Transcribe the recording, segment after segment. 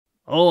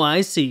Oh,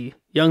 I see.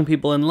 Young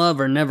people in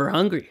love are never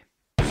hungry.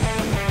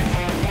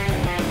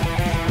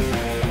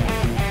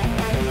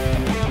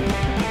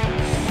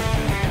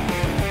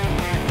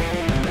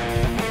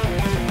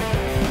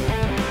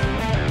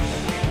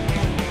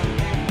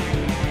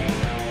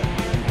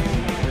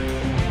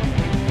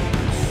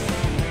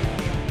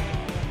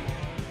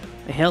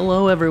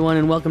 Hello everyone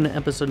and welcome to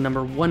episode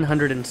number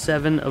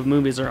 107 of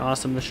Movies Are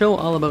Awesome, the show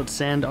all about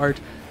sand art.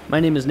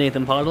 My name is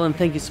Nathan Pottle and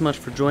thank you so much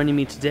for joining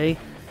me today.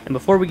 And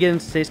before we get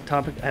into today's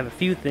topic, I have a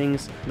few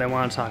things that I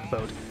want to talk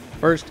about.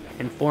 First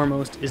and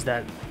foremost is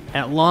that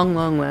at long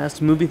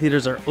last, movie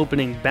theaters are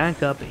opening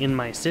back up in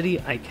my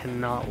city. I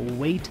cannot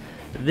wait.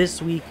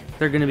 This week,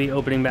 they're going to be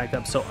opening back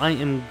up. So I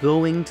am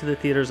going to the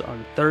theaters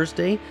on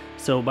Thursday.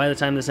 So by the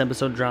time this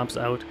episode drops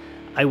out,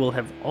 I will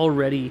have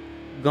already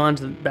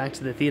gone back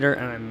to the theater,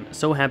 and I'm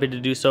so happy to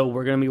do so.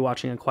 We're going to be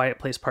watching A Quiet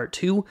Place Part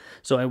 2,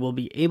 so I will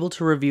be able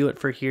to review it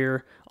for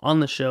here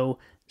on the show.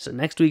 So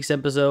next week's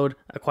episode,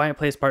 A Quiet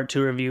Place Part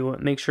 2 review,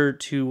 make sure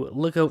to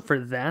look out for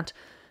that.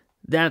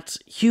 That's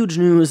huge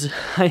news.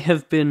 I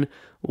have been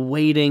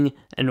waiting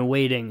and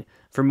waiting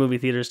for movie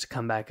theaters to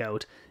come back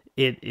out.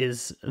 It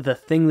is the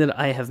thing that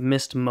I have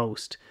missed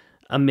most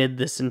amid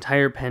this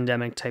entire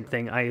pandemic type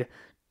thing.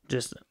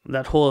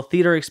 That whole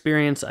theater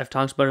experience, I've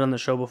talked about it on the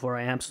show before.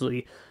 I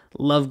absolutely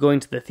love going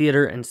to the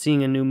theater and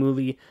seeing a new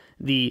movie.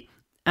 The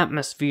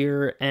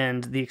atmosphere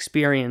and the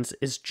experience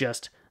is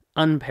just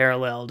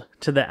unparalleled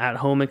to the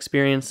at-home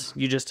experience.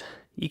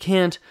 You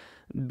can't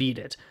beat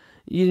it.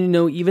 You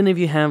know, even if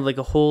you have like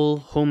a whole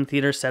home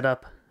theater set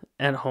up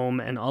at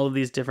home and all of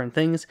these different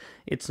things,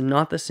 it's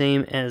not the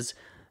same as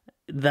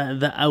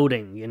the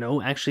outing, you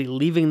know, actually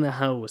leaving the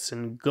house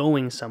and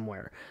going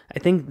somewhere. I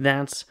think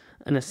that's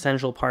an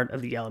essential part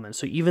of the element.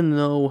 So even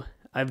though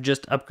I've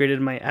just upgraded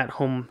my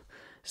at-home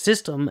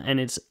system and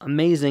it's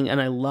amazing and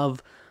I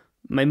love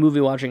my movie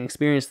watching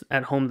experience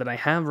at home that I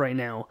have right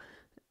now,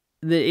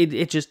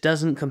 it just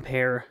doesn't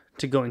compare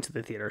to going to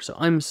the theater. So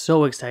I'm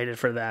so excited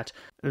for that.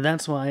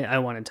 That's why I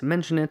wanted to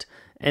mention it.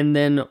 And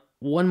then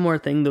one more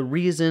thing, the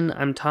reason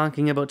I'm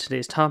talking about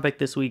today's topic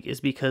this week is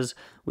because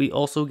we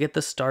also get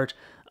the start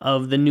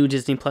of the new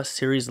Disney Plus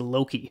series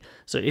Loki.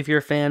 So if you're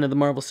a fan of the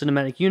Marvel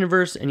Cinematic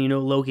Universe and you know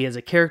Loki as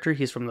a character,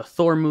 he's from the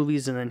Thor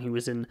movies and then he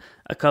was in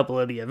a couple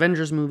of the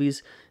Avengers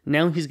movies.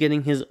 Now he's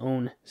getting his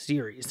own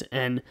series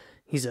and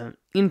he's an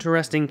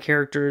interesting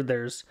character.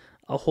 There's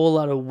a whole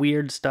lot of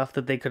weird stuff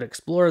that they could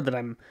explore that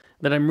I'm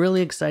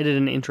really excited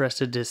and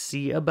interested to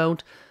see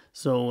about.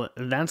 So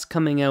that's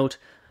coming out.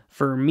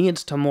 For me,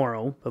 it's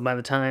tomorrow, but by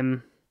the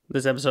time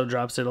this episode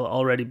drops, it'll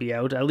already be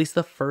out. At least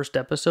the first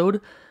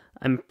episode.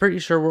 I'm pretty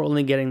sure we're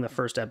only getting the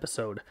first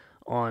episode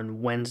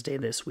on Wednesday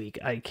this week.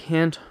 I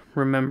can't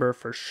remember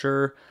for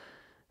sure.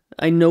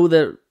 I know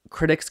that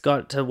critics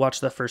got to watch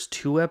the first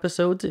 2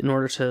 episodes in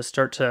order to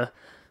start to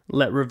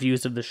let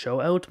reviews of the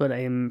show out, but I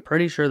am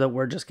pretty sure that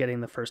we're just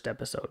getting the first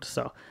episode.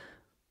 So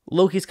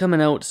Loki's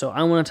coming out, so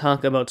I want to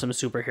talk about some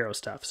superhero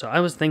stuff. So I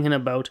was thinking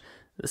about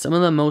some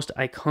of the most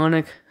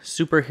iconic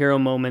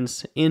superhero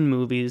moments in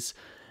movies,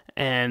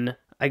 and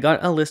I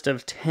got a list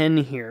of 10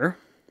 here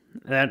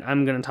that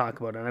I'm going to talk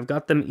about, and I've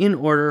got them in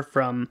order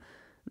from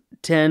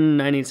 10,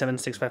 9, 8, 7,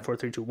 6, 5, 4,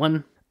 3, 2,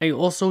 1. I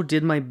also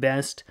did my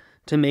best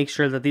to make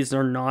sure that these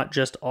are not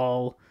just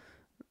all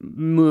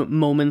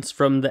moments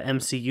from the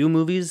MCU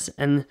movies,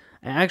 and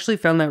I actually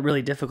found that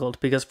really difficult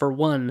because, for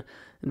one,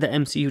 the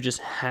MCU just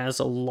has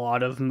a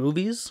lot of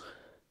movies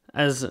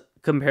as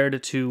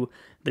compared to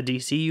the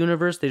DC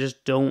universe. They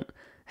just don't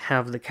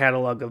have the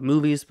catalog of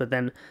movies. But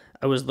then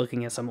I was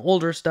looking at some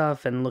older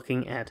stuff and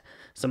looking at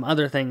some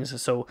other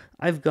things, so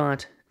I've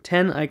got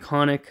 10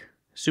 iconic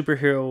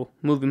superhero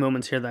movie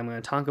moments here that I'm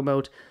going to talk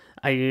about.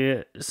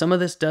 Some of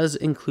this does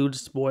include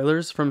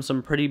spoilers from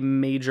some pretty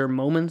major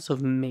moments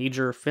of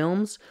major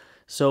films,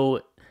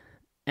 so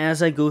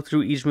as I go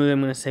through each movie, I'm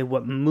going to say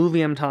what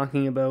movie I'm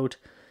talking about,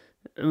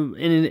 and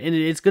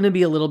it's going to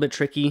be a little bit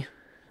tricky.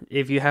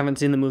 If you haven't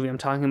seen the movie I'm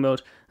talking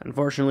about,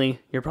 unfortunately,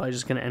 you're probably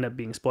just going to end up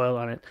being spoiled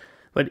on it.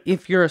 But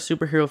if you're a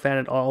superhero fan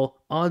at all,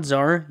 odds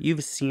are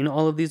you've seen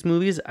all of these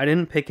movies. I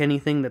didn't pick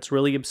anything that's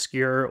really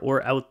obscure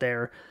or out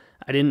there.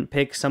 I didn't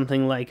pick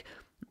something like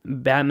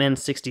Batman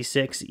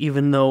 66,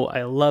 even though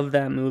I love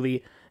that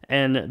movie,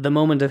 and the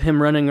moment of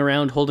him running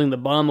around holding the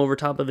bomb over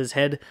top of his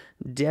head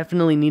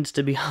definitely needs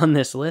to be on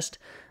this list.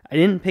 I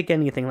didn't pick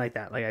anything like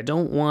that. Like, I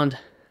don't want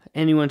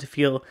anyone to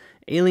feel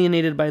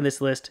alienated by this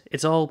list.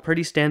 It's all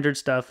pretty standard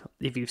stuff.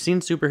 If you've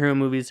seen superhero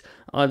movies,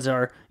 odds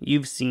are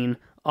you've seen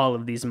all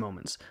of these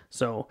moments.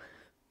 So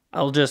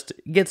I'll just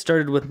get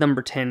started with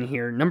number 10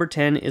 here. Number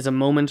 10 is a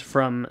moment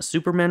from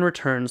Superman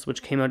Returns,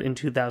 which came out in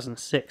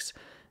 2006.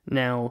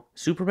 Now,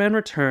 Superman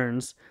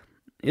Returns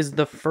is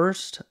the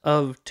first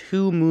of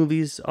 2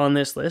 movies on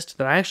this list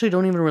that I actually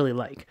don't even really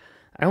like.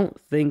 I don't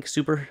think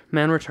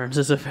Superman Returns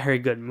is a very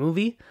good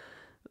movie,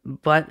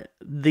 but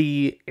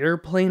the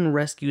airplane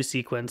rescue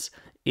sequence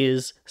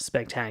is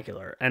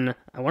spectacular, and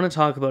I want to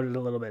talk about it a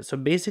little bit. So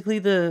basically,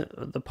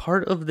 the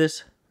part of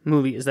this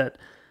movie is that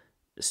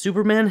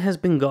Superman has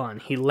been gone.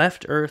 He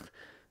left Earth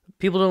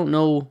people don't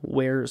know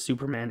where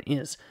Superman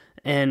is.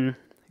 And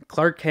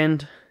Clark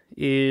Kent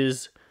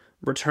is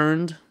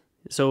returned.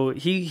 So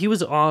he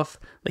was off,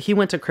 like he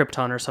went to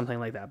Krypton or something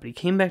like that, but he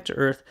came back to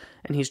Earth,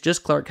 and he's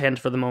just Clark Kent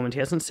for the moment. He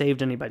hasn't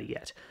saved anybody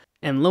yet.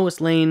 And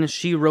Lois Lane,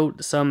 she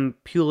wrote some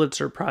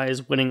Pulitzer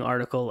Prize winning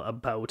article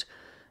about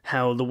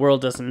how the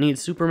world doesn't need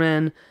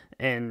Superman,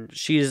 and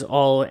she's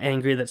all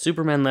angry that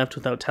Superman left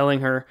without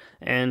telling her,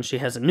 and she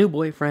has a new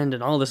boyfriend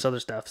and all this other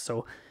stuff.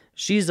 So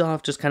she's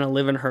off just kind of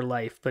living her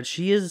life, but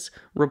she is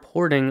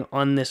reporting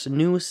on this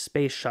new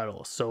space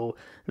shuttle. So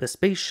the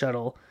space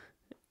shuttle,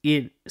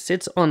 it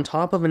sits on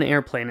top of an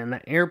airplane, and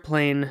the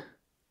airplane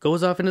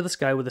goes off into the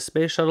sky with a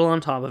space shuttle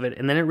on top of it,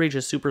 and then it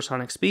reaches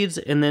supersonic speeds,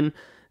 and then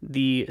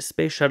the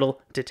space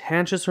shuttle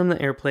detaches from the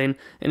airplane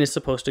and is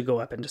supposed to go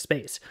up into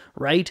space.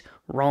 Right?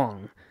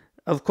 Wrong.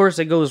 Of course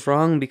it goes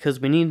wrong because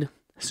we need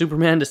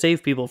Superman to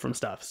save people from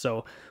stuff.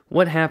 So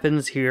what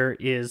happens here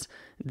is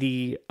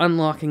the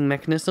unlocking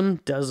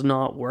mechanism does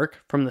not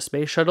work from the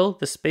space shuttle.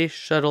 The space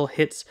shuttle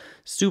hits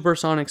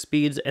supersonic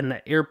speeds, and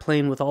the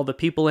airplane with all the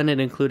people in it,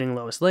 including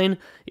Lois Lane,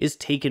 is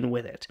taken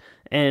with it.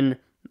 And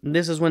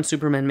this is when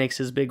Superman makes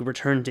his big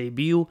return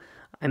debut.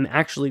 I'm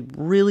actually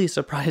really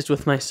surprised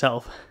with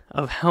myself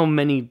of how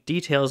many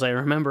details I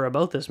remember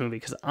about this movie,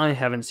 because I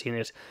haven't seen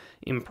it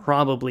in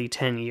probably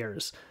 10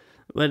 years.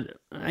 But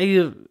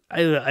I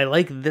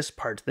like this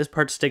part. This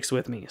part sticks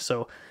with me.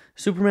 So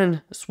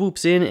Superman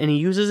swoops in, and he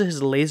uses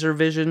his laser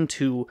vision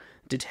to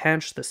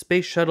detach the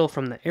space shuttle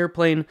from the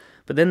airplane,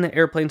 but then the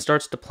airplane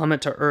starts to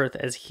plummet to Earth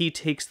as he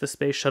takes the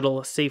space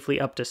shuttle safely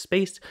up to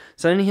space,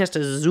 so then he has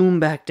to zoom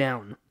back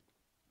down.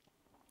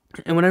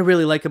 And what I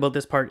really like about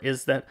this part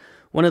is that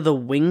one of the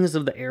wings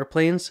of the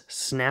airplanes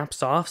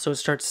snaps off, so it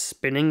starts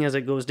spinning as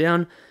it goes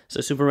down,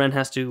 so Superman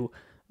has to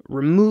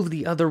remove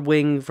the other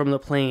wing from the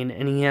plane,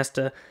 and he has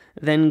to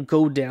then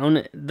go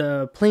down.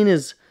 The plane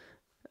is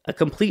a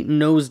complete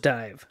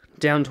nosedive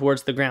down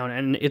towards the ground,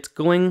 and it's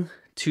going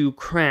to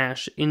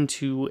crash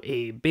into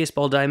a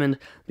baseball diamond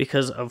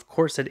because, of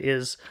course, it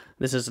is.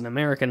 This is an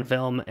American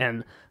film,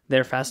 and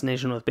their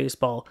fascination with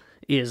baseball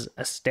is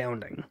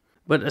astounding.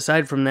 But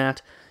aside from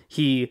that,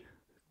 he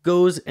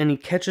goes and he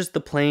catches the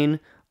plane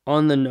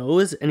on the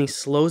nose, and he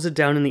slows it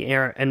down in the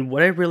air. And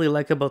what I really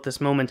like about this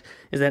moment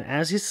is that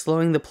as he's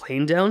slowing the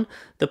plane down,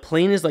 the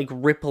plane is like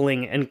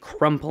rippling and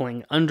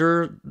crumpling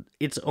under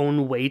its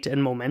own weight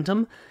and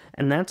momentum,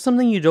 and that's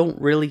something you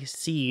don't really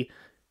see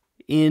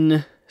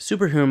in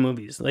superhero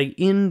movies. Like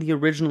in the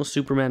original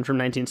Superman from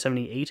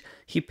 1978,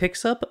 he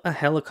picks up a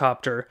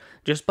helicopter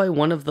just by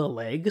one of the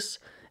legs,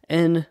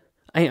 and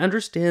I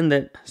understand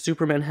that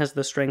Superman has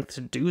the strength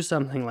to do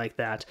something like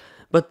that,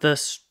 but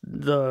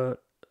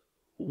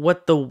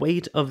what the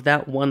weight of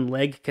that one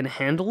leg can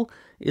handle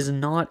is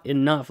not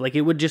enough. Like,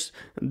 it would just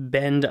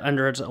bend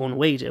under its own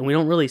weight, and we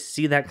don't really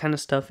see that kind of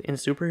stuff in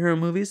superhero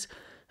movies.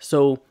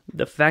 So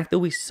the fact that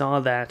we saw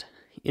that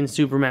in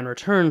Superman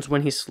Returns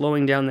when he's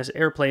slowing down this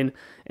airplane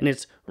and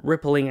it's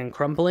rippling and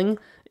crumpling,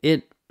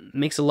 it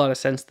makes a lot of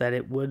sense that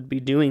it would be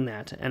doing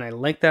that. And I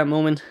like that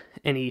moment,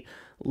 and he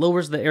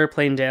lowers the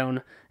airplane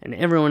down, and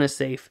everyone is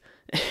safe,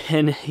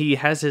 and he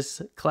has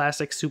his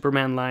classic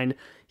Superman line.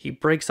 He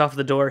breaks off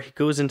the door, he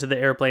goes into the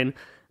airplane,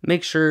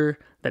 makes sure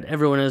that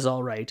everyone is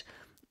all right,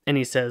 and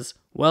he says,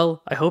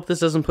 "Well, I hope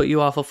this doesn't put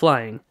you off of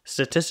flying.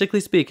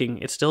 Statistically speaking,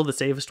 it's still the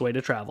safest way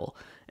to travel."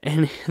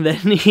 And then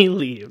he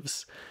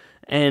leaves.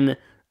 And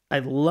I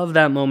love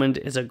that moment.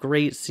 It's a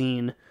great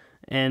scene,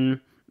 and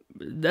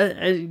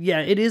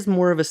it is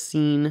more of a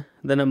scene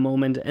than a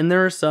moment, and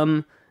there are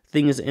some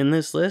things in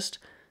this list.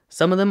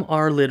 Some of them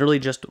are literally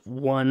just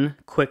one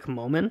quick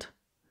moment.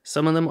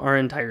 Some of them are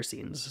entire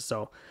scenes.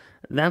 So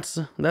that's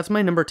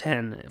my number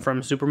 10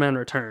 from Superman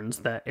Returns,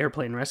 the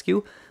airplane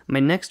rescue. My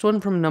next one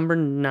from number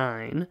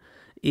 9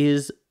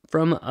 is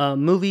from a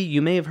movie,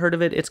 you may have heard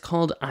of it. It's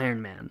called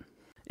Iron Man.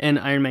 And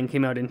Iron Man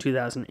came out in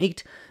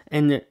 2008,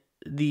 and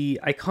the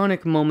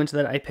iconic moment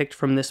that I picked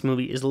from this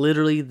movie is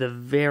literally the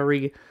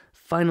very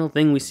final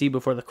thing we see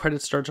before the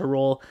credits start to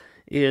roll.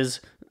 Is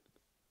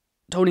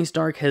Tony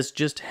Stark has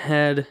just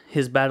had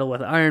his battle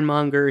with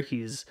Ironmonger.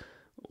 He's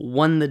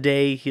won the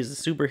day. He's a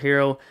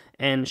superhero,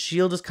 and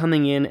S.H.I.E.L.D. is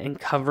coming in and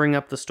covering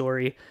up the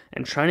story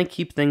and trying to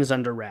keep things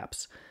under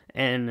wraps.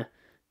 And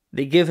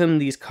they give him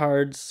these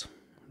cards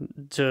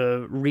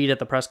to read at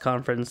the press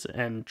conference,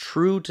 and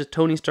true to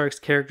Tony Stark's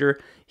character,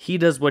 he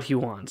does what he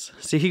wants.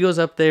 So he goes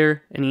up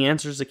there and he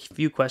answers a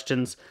few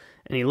questions,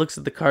 and he looks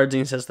at the cards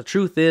and he says, "The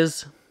truth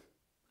is,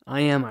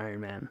 I am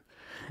Iron Man."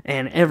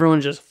 And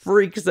everyone just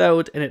freaks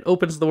out, and it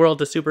opens the world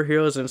to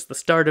superheroes, and it's the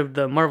start of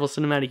the Marvel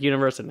Cinematic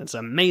Universe, and it's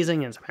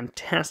amazing, and it's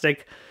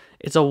fantastic.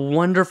 It's a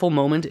wonderful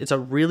moment. It's a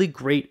really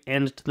great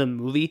end to the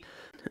movie.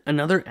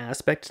 Another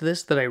aspect to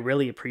this that I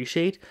really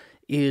appreciate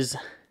is,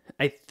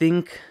 I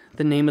think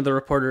the name of the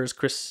reporter is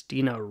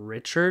Christina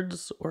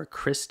Richards, or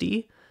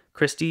Christy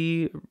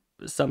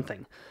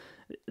something.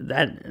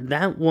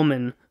 That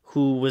woman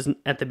who was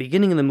at the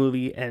beginning of the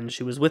movie, and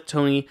she was with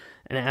Tony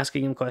and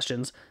asking him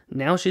questions.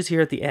 Now she's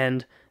here at the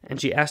end, and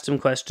she asked him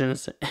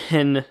questions,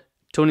 and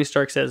Tony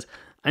Stark says,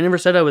 I never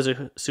said I was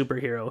a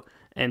superhero.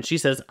 And she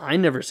says, I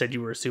never said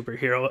you were a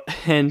superhero.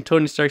 And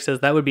Tony Stark says,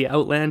 that would be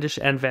outlandish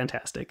and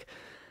fantastic.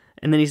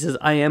 And then he says,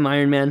 I am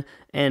Iron Man.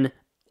 And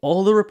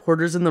all the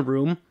reporters in the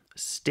room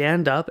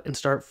stand up and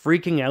start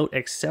freaking out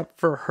except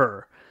for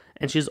her.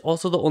 And she's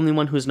also the only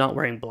one who's not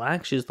wearing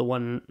black. She's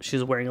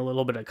wearing a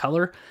little bit of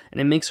color.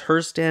 And it makes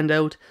her stand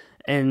out.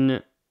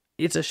 And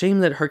it's a shame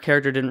that her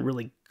character didn't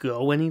really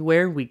go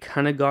anywhere. We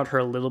kind of got her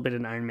a little bit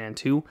in Iron Man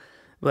 2.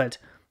 But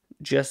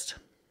just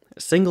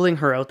singling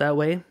her out that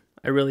way,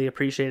 I really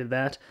appreciated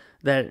that.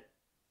 That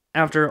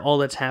after all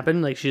that's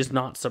happened, like, she's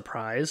not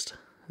surprised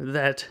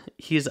that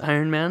he's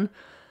Iron Man.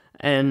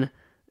 And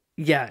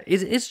yeah,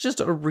 it's just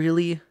a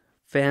really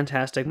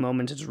fantastic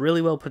moment. It's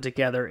really well put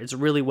together. It's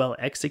really well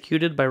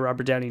executed by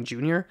Robert Downey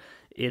Jr.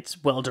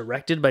 It's well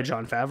directed by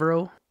Jon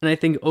Favreau. And I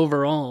think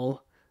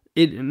overall,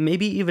 it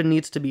maybe even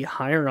needs to be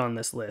higher on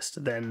this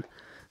list than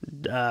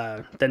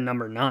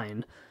number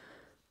 9.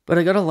 But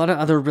I got a lot of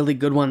other really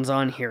good ones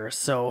on here,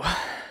 so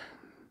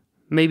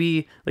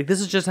maybe, like,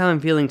 this is just how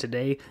I'm feeling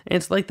today. And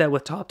it's like that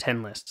with top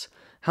 10 lists.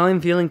 How I'm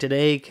feeling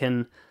today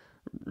can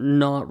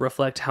not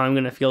reflect how I'm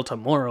going to feel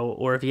tomorrow,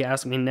 or if you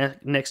ask me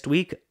next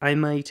week, I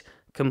might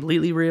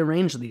completely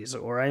rearrange these,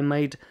 or I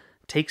might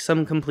take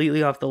some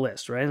completely off the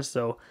list, right?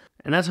 So,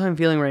 and that's how I'm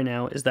feeling right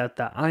now, is that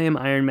the I am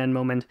Iron Man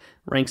moment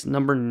ranks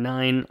number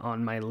 9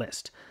 on my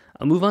list.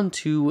 I'll move on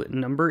to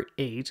number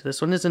 8.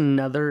 This one is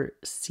another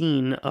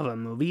scene of a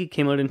movie. It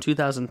came out in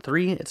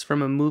 2003. It's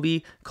from a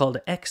movie called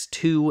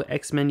X2,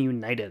 X-Men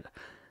United.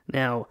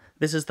 Now,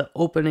 this is the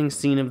opening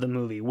scene of the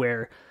movie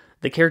where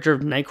the character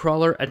of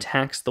Nightcrawler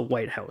attacks the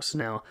White House.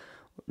 Now,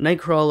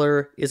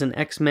 Nightcrawler is an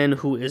X-Men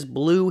who is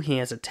blue. He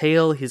has a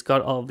tail. He's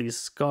got all these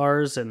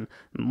scars and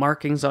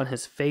markings on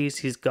his face.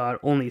 He's got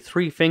only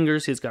 3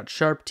 fingers. He's got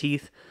sharp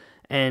teeth,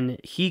 and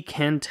he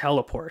can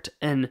teleport.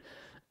 And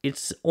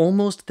it's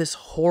almost this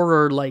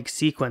horror-like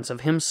sequence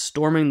of him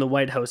storming the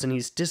White House, and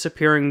he's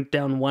disappearing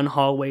down one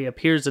hallway,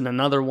 appears in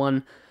another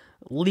one,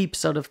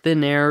 leaps out of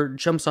thin air,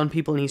 jumps on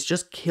people, and he's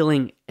just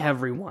killing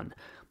everyone.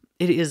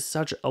 It is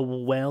such a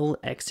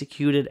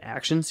well-executed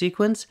action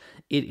sequence.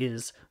 It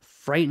is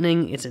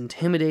frightening, it's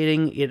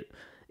intimidating, it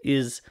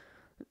is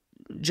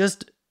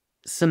just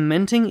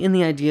cementing in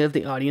the idea of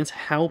the audience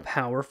how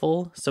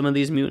powerful some of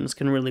these mutants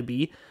can really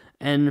be,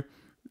 and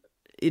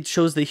it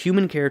shows the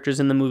human characters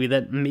in the movie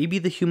that maybe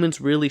the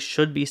humans really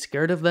should be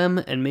scared of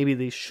them, and maybe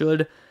they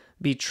should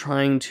be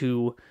trying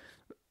to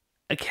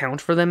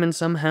account for them in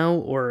somehow,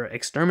 or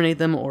exterminate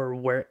them, or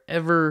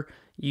wherever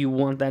you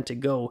want that to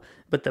go.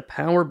 But the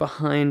power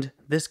behind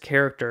this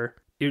character,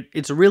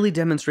 it's really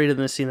demonstrated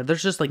in this scene that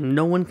there's just, like,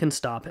 no one can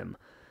stop him.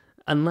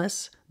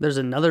 Unless there's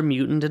another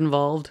mutant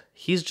involved,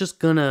 he's just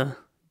gonna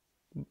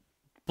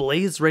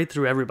blaze right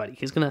through everybody.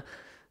 He's gonna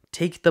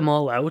take them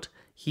all out.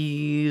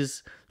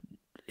 He's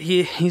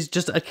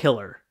just a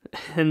killer.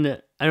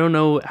 And I don't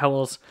know how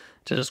else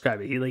to describe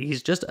it.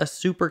 He's just a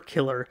super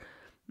killer.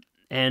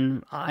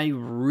 And I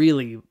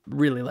really,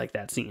 really like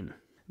that scene.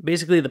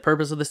 Basically, the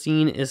purpose of the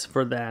scene is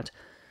for that.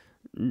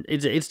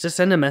 It's to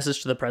send a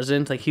message to the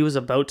president. Like, he was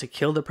about to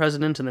kill the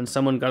president, and then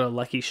someone got a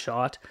lucky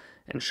shot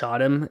and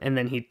shot him, and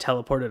then he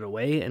teleported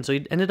away. And so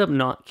he ended up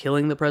not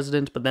killing the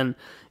president, but then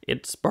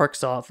it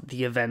sparks off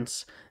the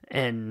events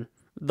and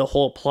the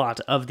whole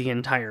plot of the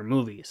entire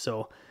movie.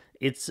 So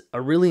it's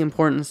a really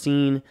important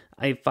scene.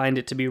 I find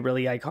it to be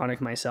really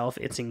iconic myself.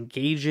 It's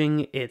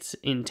engaging, it's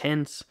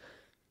intense,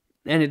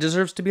 and it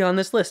deserves to be on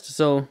this list.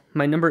 So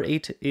my number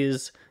 8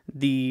 is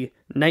the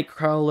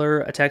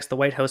Nightcrawler attacks the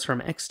White House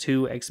from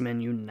X2,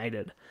 X-Men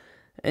United.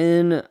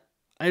 And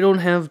I don't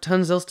have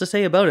tons else to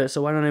say about it,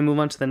 so why don't I move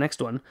on to the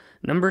next one.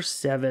 Number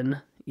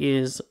 7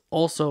 is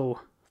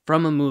also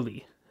from a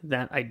movie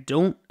that I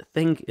don't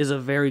think is a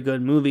very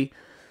good movie,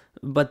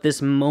 but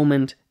this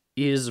moment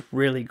is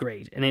really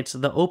great. And it's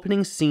the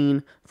opening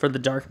scene for The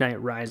Dark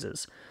Knight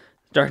Rises.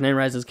 Dark Knight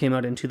Rises came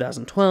out in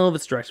 2012.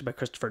 It's directed by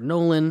Christopher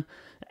Nolan,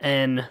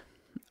 and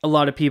a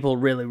lot of people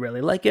really,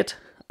 really like it.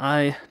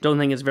 I don't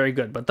think it's very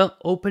good, but the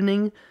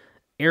opening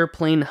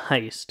airplane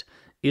heist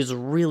is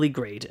really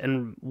great.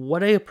 And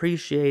what I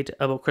appreciate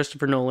about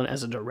Christopher Nolan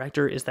as a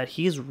director is that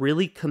he's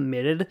really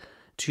committed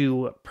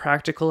to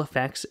practical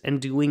effects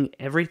and doing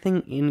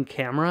everything in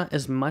camera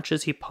as much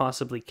as he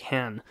possibly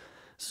can.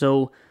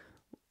 So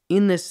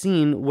in this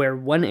scene where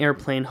one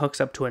airplane hooks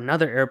up to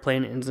another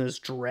airplane and is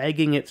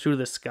dragging it through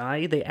the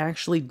sky, they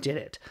actually did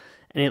it.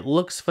 And it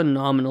looks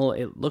phenomenal.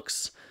 It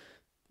looks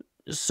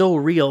so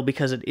real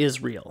because it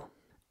is real.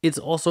 It's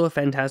also a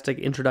fantastic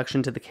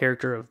introduction to the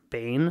character of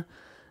Bane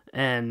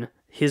and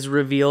his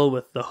reveal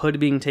with the hood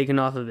being taken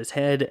off of his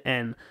head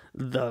and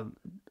the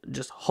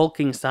just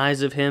hulking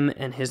size of him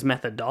and his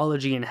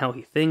methodology and how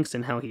he thinks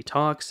and how he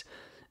talks.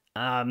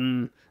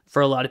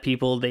 For a lot of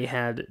people, they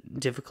had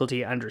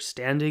difficulty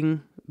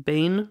understanding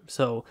Bane.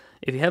 So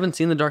if you haven't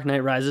seen The Dark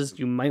Knight Rises,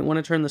 you might want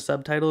to turn the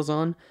subtitles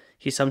on.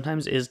 He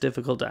sometimes is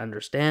difficult to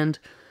understand.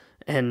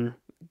 And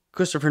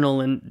Christopher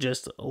Nolan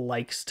just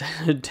likes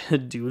to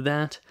do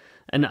that.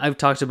 And I've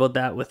talked about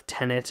that with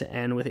Tenet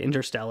and with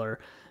Interstellar.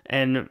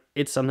 and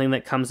it's something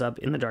that comes up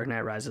in The Dark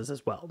Knight Rises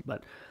as well.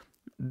 But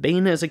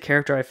Bane as a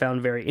character I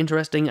found very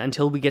interesting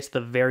until we get to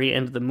the very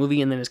end of the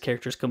movie, and then his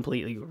character's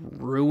completely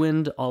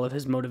ruined. All of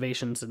his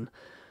motivations and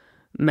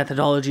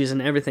methodologies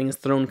and everything is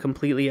thrown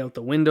completely out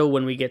the window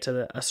when we get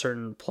to a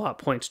certain plot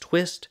point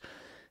twist.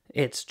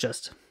 It's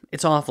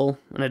awful,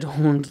 and I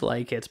don't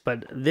like it.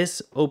 But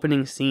this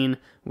opening scene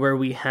where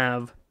we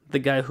have the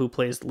guy who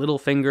plays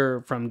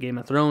Littlefinger from Game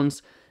of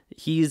Thrones,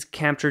 he's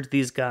captured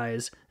these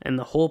guys, and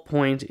the whole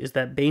point is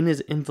that Bane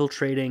is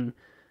infiltrating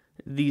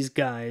these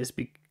guys.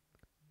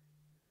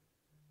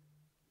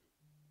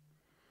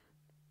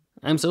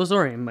 I'm so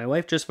sorry, my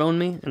wife just phoned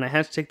me, and I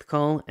had to take the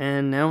call,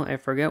 and now I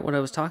forget what I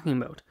was talking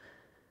about.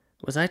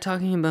 Was I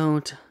talking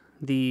about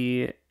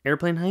the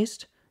airplane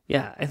heist?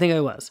 Yeah, I think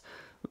I was.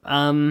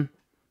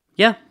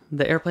 Yeah,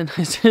 the airplane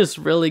heist is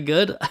really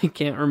good. I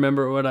can't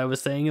remember what I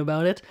was saying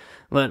about it,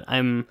 but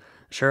I'm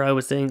sure I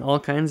was saying all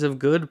kinds of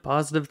good,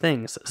 positive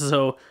things.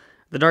 So,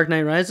 The Dark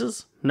Knight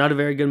Rises, not a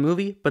very good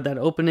movie, but that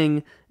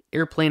opening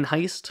airplane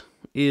heist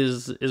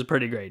is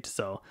pretty great.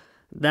 So,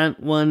 that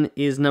one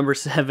is number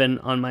 7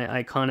 on my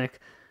iconic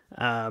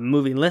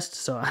movie list,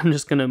 so I'm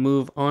just going to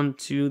move on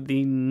to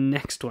the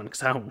next one,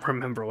 because I don't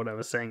remember what I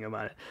was saying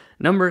about it.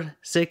 Number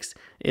 6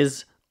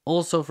 is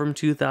also from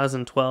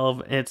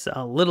 2012. It's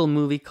a little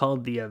movie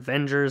called The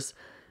Avengers,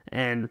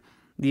 and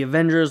The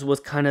Avengers was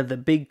kind of the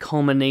big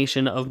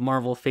culmination of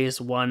Marvel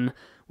Phase 1,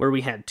 where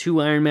we had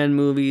 2 Iron Man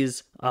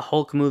movies, a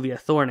Hulk movie, a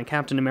Thor, and a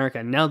Captain America,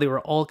 and now they were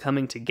all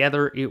coming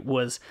together. It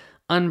was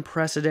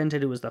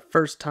unprecedented. It was the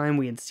first time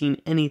we had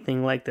seen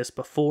anything like this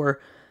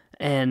before,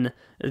 and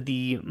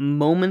the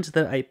moment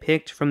that I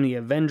picked from the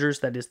Avengers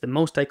that is the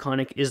most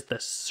iconic is the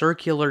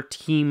circular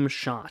team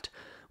shot,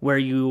 where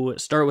you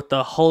start with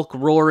the Hulk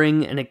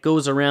roaring and it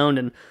goes around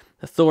and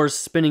Thor's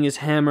spinning his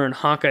hammer and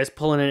Hawkeye's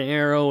pulling an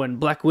arrow and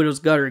Black Widow's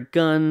got her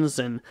guns,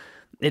 and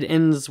it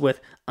ends with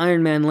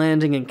Iron Man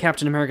landing and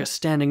Captain America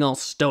standing all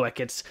stoic.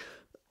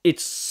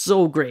 It's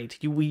so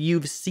great.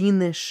 You've seen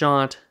this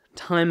shot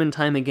time and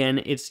time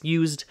again. It's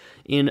used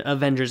in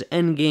Avengers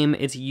Endgame.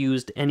 It's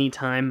used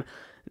anytime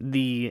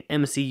the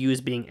MCU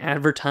is being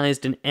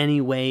advertised in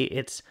any way.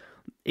 It's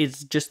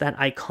just that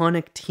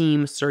iconic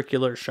team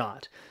circular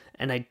shot.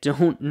 And I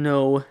don't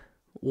know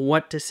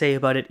what to say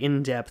about it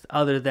in depth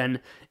other than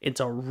it's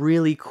a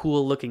really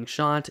cool looking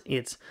shot.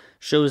 It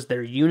shows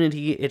their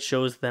unity. It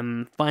shows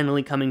them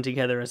finally coming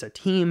together as a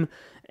team.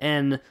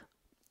 And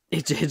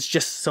it's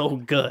just so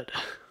good.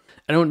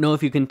 I don't know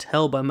if you can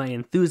tell by my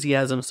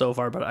enthusiasm so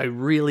far, but I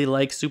really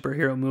like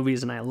superhero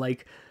movies, and I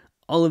like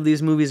all of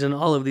these movies and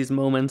all of these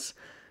moments.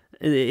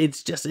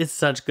 It's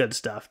such good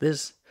stuff.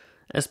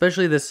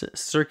 Especially this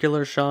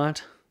circular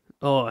shot.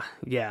 Oh,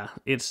 yeah,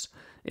 it's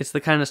the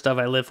kind of stuff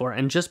I live for.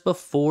 And just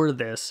before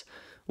this,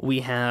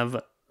 we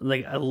have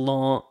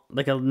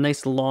a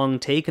nice long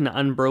take, an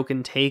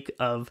unbroken take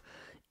of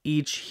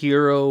each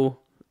hero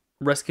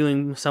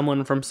rescuing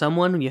someone from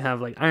someone. You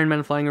have like Iron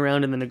Man flying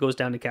around, and then it goes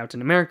down to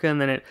Captain America, and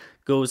then it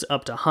goes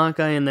up to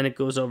Hawkeye, and then it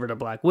goes over to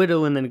Black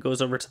Widow, and then it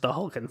goes over to the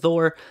Hulk and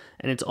Thor,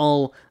 and it's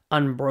all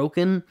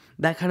unbroken.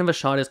 That kind of a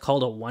shot is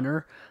called a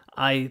oneer.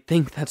 I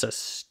think that's a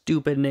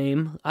stupid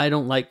name. I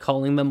don't like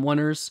calling them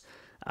oneers,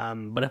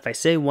 but if I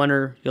say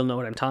oneer, you'll know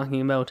what I'm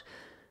talking about.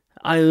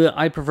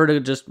 I prefer to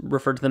just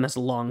refer to them as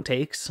long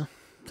takes.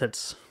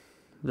 That's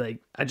like,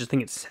 I just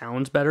think it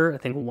sounds better. I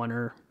think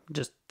oneer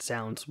just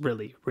sounds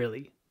really,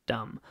 really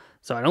dumb.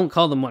 So I don't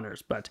call them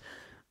oneers, but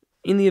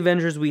in the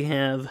Avengers we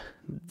have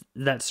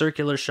that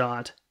circular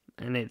shot,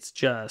 and it's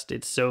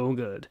so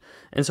good.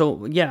 And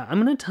so, yeah,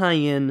 I'm going to tie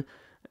in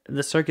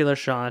the circular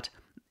shot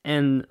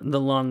and the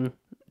long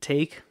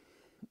take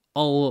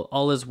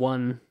all as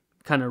one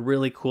kind of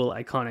really cool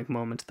iconic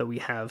moment that we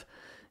have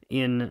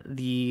in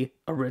the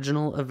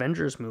original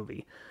Avengers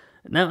movie.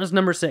 And that was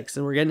number 6,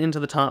 and we're getting into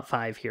the top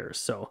 5 here.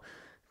 So,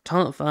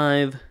 top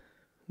 5,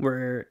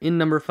 we're in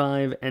number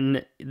 5,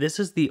 and this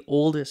is the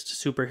oldest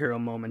superhero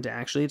moment,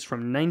 actually. It's from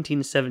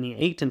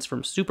 1978, and it's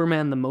from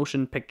Superman the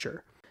Motion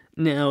Picture.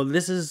 Now,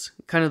 this is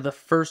kind of the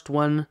first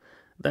one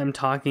that I'm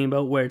talking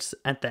about where it's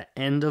at the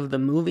end of the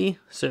movie.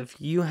 So if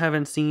you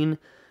haven't seen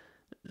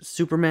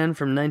Superman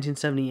from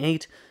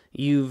 1978,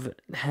 you've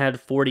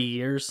had 40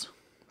 years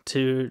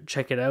to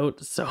check it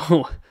out.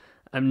 So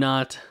I'm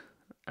not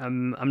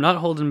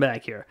holding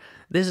back here.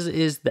 This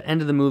is the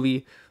end of the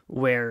movie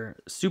where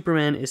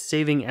Superman is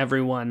saving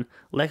everyone.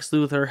 Lex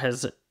Luthor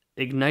has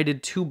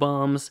ignited 2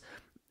 bombs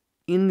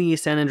in the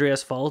San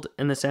Andreas Fault,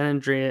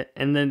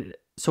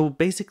 so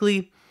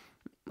basically,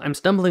 I'm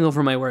stumbling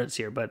over my words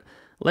here, but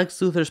Lex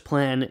Luthor's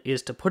plan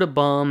is to put a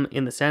bomb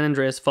in the San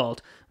Andreas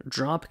Fault,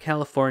 drop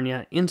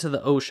California into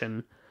the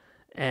ocean,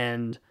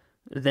 and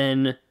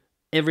then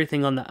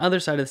everything on the other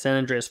side of the San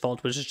Andreas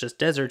Fault, which is just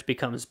desert,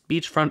 becomes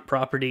beachfront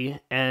property,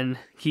 and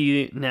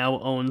he now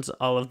owns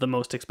all of the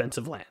most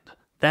expensive land.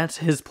 That's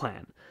his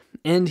plan.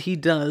 And he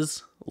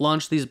does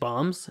launch these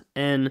bombs,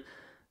 and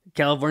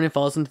California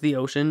falls into the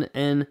ocean,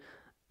 and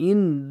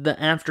in the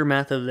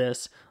aftermath of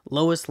this,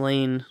 Lois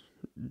Lane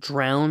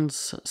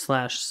drowns /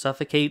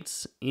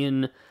 suffocates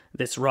in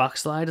this rock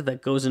slide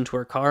that goes into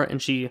her car,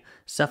 and she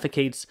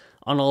suffocates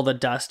on all the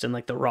dust and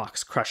like the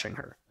rocks crushing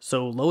her.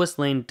 So Lois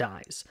Lane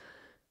dies.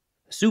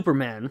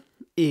 Superman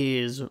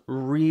is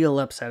real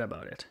upset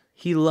about it.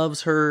 He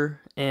loves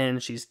her,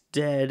 and she's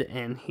dead,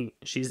 and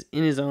she's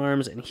in his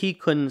arms, and he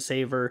couldn't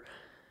save her.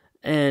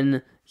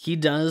 And he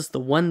does the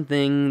one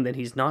thing that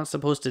he's not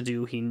supposed to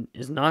do. He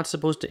is not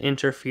supposed to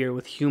interfere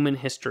with human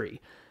history.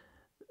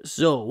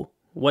 So,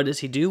 what does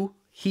he do?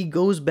 He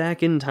goes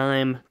back in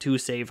time to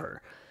save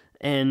her.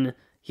 And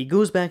he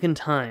goes back in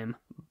time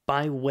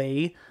by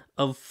way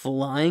of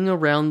flying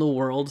around the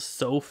world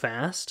so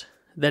fast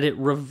that it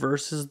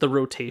reverses the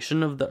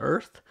rotation of the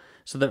Earth.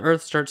 So the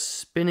Earth starts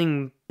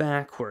spinning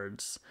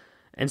backwards.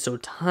 And so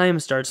time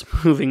starts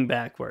moving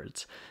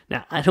backwards.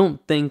 Now, I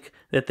don't think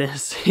that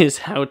this is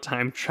how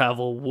time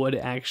travel would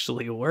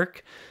actually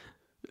work.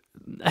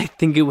 I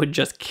think it would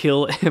just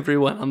kill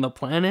everyone on the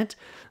planet.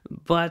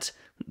 But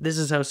this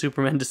is how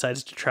Superman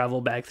decides to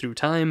travel back through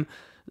time,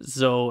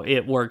 so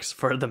it works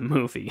for the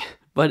movie.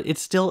 But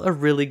it's still a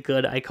really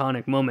good,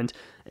 iconic moment.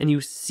 And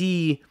you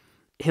see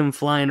him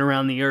flying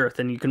around the Earth,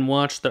 and you can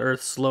watch the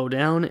Earth slow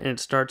down, and it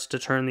starts to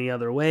turn the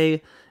other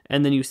way.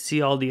 And then you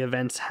see all the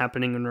events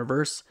happening in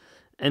reverse.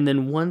 And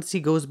then once he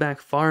goes back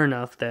far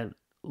enough that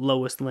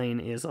Lois Lane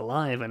is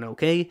alive and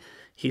okay,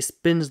 he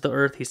spins the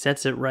Earth, he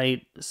sets it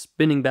right,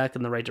 spinning back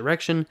in the right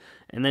direction,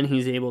 and then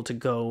he's able to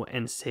go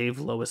and save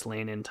Lois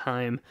Lane in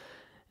time.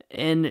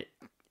 And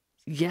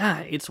yeah,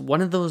 it's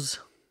one of those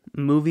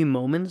movie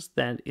moments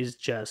that is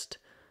just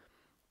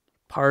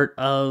part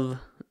of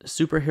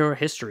superhero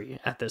history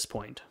at this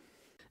point.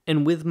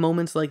 And with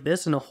moments like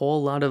this and a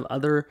whole lot of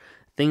other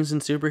things in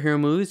superhero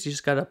movies, you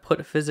just gotta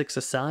put physics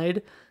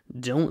aside.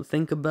 Don't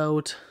think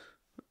about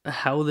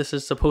how this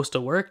is supposed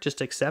to work.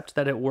 Just accept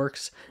that it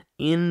works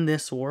in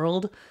this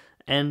world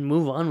and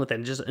move on with it.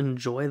 And just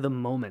enjoy the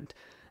moment.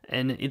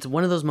 And it's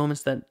one of those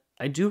moments that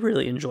I do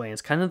really enjoy.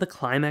 It's kind of the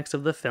climax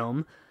of the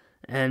film.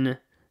 And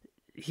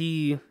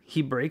he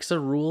breaks a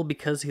rule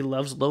because he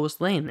loves Lois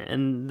Lane.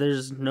 And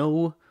there's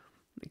no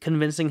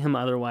convincing him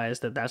otherwise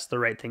that that's the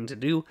right thing to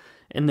do.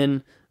 And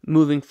then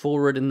moving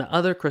forward in the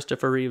other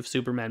Christopher Reeve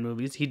Superman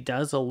movies, he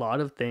does a lot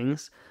of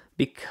things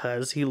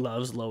because he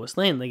loves Lois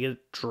Lane. Like,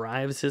 it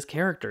drives his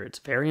character. It's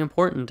very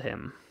important to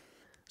him.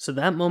 So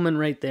that moment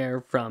right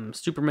there from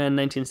Superman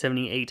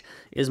 1978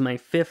 is my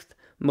fifth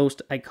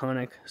most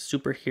iconic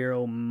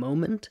superhero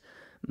moment.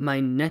 My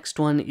next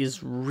one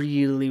is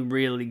really,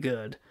 really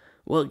good.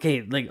 Well,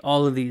 okay, like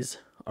all of these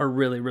are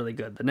really, really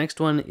good. The next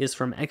one is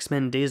from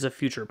X-Men Days of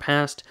Future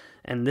Past,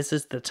 and this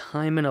is the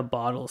time in a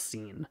bottle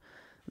scene.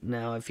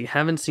 Now, if you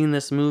haven't seen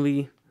this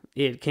movie,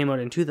 it came out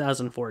in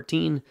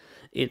 2014.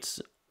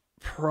 It's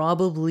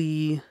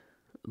probably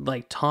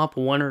like top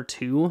 1 or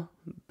 2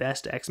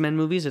 best X-Men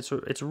movies.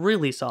 It's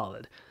really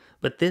solid.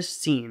 But this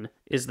scene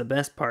is the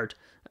best part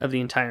of the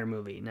entire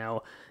movie.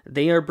 Now,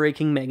 they are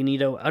breaking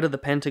Magneto out of the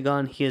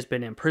Pentagon. He has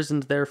been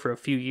imprisoned there for a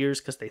few years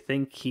because they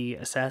think he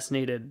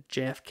assassinated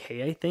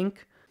JFK, I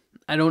think.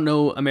 I don't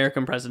know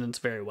American presidents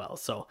very well,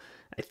 so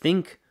I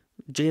think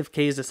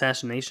JFK's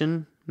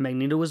assassination,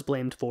 Magneto was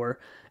blamed for,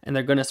 and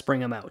they're going to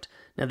spring him out.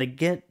 Now, they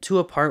get to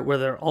a part where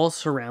they're all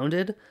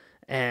surrounded,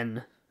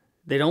 and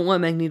they don't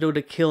want Magneto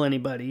to kill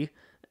anybody,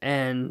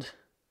 and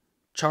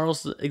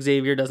Charles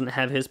Xavier doesn't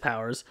have his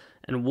powers,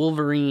 and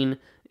Wolverine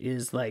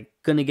is like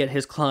gonna get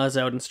his claws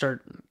out and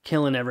start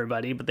killing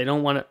everybody, but they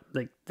don't want to,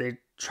 like, they're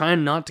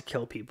trying not to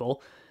kill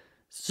people.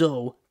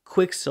 So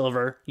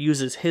Quicksilver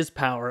uses his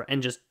power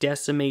and just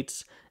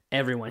decimates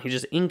everyone. He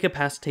just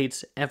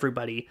incapacitates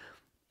everybody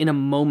in a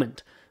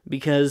moment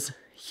because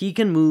he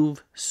can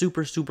move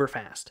super, super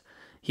fast.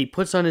 He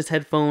puts on his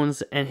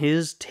headphones and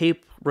his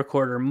tape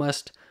recorder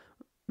must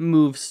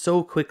move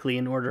so quickly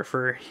in order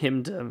for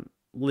him to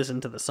listen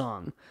to the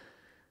song.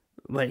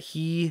 But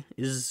he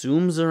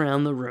zooms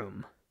around the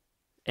room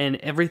and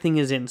everything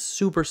is in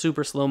super,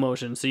 super slow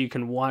motion, so you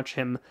can watch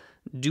him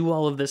do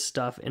all of this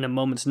stuff in a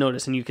moment's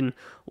notice, and you can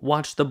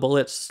watch the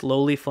bullets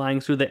slowly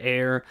flying through the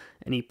air,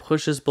 and he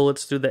pushes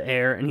bullets through the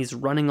air, and he's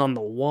running on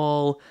the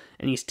wall,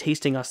 and he's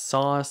tasting a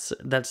sauce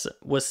that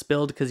was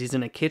spilled because he's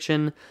in a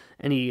kitchen,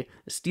 and he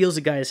steals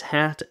a guy's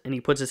hat, and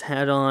he puts his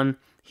hat on.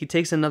 He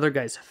takes another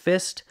guy's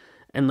fist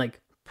and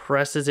like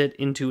presses it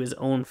into his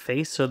own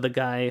face, so the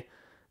guy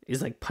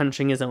is like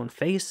punching his own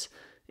face.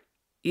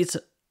 It's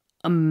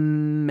a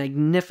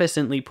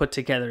magnificently put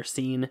together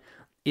scene.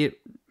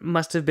 It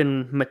must have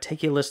been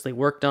meticulously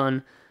worked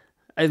on.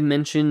 I've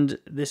mentioned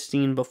this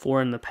scene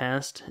before in the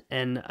past,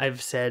 and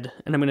I've said,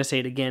 and I'm going to say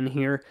it again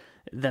here,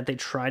 that they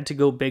tried to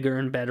go bigger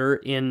and better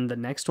in the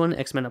next one,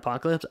 X-Men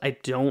Apocalypse. I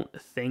don't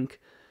think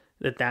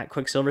that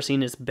Quicksilver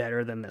scene is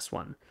better than this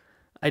one.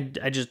 I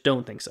just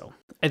don't think so.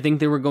 I think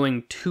they were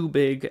going too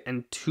big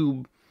and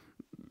too...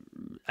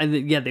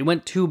 they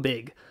went too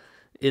big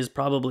is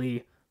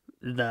probably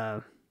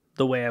the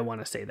way I want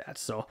to say that.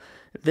 So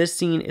this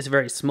scene is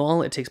very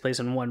small. It takes place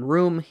in one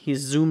room. He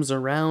zooms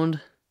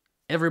around.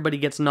 Everybody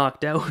gets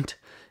knocked out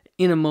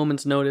in a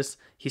moment's notice.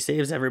 He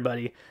saves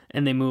everybody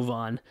and they move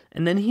on.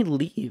 And then he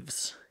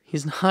leaves.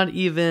 He's not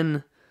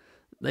even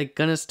like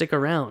gonna stick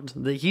around.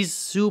 He's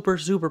super,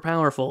 super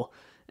powerful,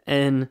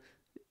 and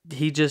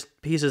he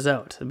just pieces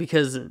out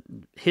because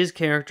his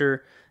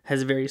character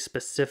has very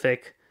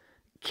specific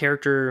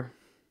character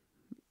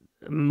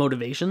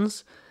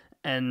motivations,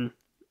 and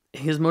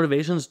his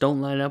motivations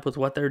don't line up with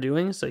what they're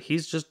doing, so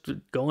he's just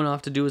going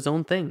off to do his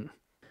own thing.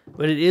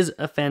 But it is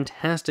a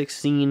fantastic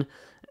scene,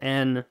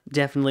 and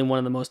definitely one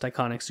of the most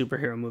iconic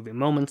superhero movie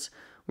moments.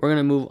 We're going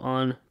to move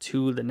on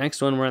to the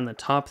next one. We're on the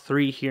top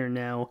 3 here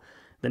now.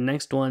 The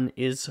next one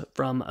is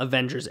from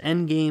Avengers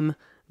Endgame.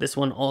 This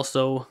one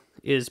also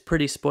is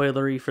pretty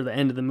spoilery for the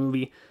end of the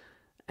movie.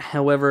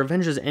 However,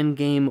 Avengers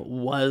Endgame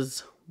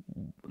was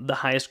the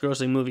highest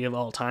grossing movie of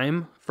all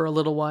time for a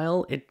little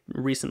while. It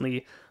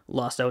recently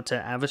lost out to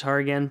Avatar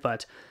again,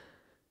 but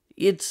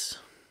it's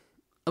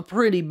a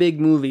pretty big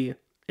movie.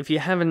 If you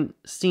haven't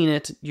seen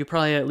it, you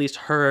probably at least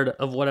heard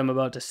of what I'm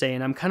about to say,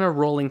 and I'm kind of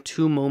rolling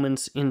 2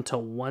 moments into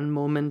one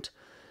moment.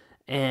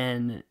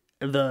 And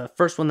the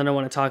first one that I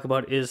want to talk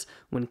about is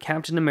when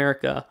Captain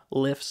America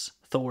lifts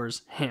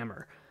Thor's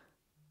hammer.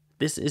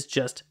 This is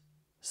just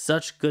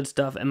such good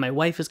stuff, and my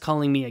wife is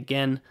calling me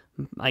again.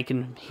 I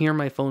can hear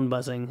my phone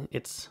buzzing.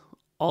 It's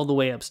all the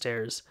way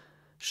upstairs.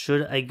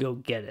 Should I go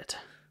get it?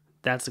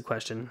 That's the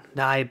question.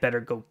 I better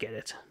go get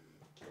it.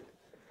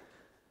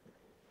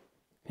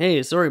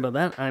 Hey, sorry about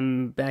that.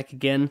 I'm back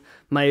again.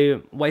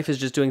 My wife is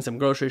just doing some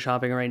grocery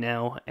shopping right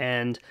now,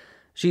 and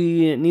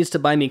she needs to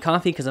buy me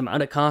coffee because I'm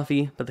out of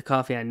coffee, but the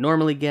coffee I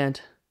normally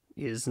get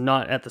is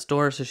not at the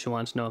store, so she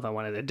wants to know if I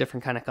wanted a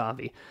different kind of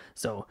coffee.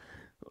 So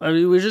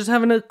we were just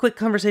having a quick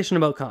conversation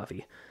about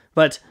coffee.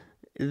 But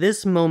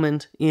this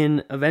moment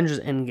in Avengers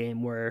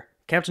Endgame where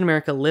Captain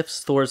America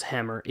lifts Thor's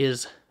hammer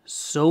is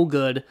so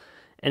good,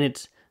 and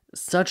it's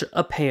such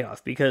a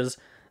payoff because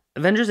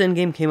Avengers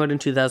Endgame came out in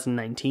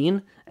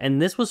 2019, and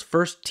this was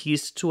first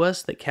teased to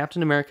us that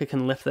Captain America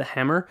can lift the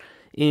hammer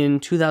in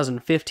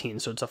 2015,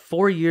 so it's a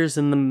 4 years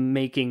in the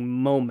making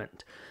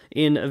moment.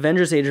 In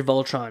Avengers Age of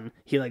Ultron,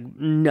 he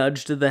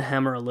nudged the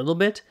hammer a little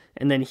bit,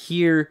 and then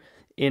here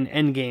in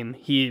Endgame,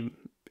 he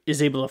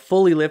is able to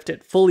fully lift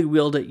it, fully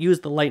wield it, use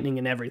the lightning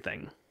and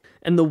everything.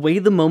 And the way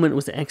the moment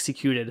was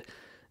executed,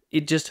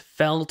 it just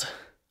felt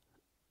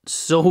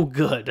so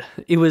good.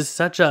 It was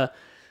such a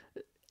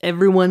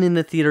everyone in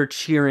the theater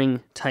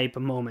cheering type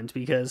of moment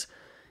because,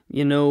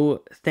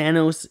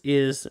 Thanos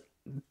is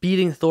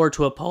beating Thor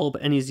to a pulp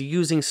and he's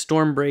using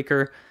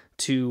Stormbreaker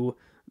to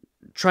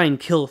try and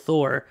kill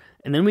Thor.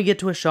 And then we get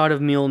to a shot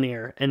of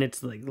Mjolnir and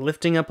it's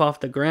lifting up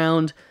off the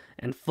ground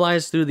and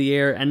flies through the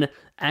air. And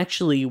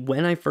actually,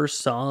 when I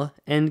first saw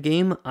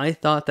Endgame, I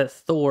thought that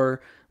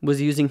Thor was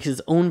using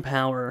his own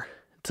power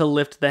to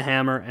lift the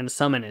hammer and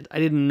summon it. I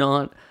did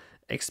not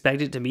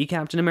expect it to be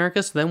Captain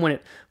America, so then when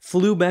it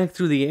flew back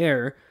through the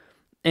air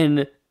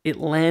and it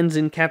lands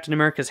in Captain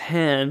America's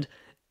hand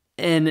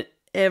and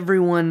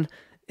everyone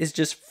is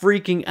just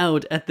freaking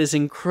out at this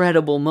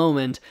incredible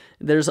moment.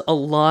 There's a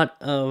lot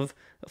of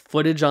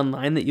footage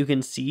online that you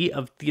can see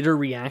of theater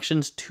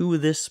reactions to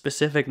this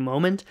specific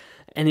moment,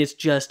 and it's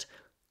just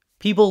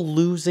people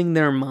losing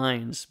their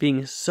minds,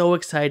 being so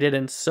excited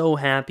and so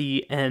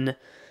happy, and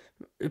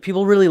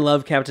people really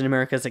love Captain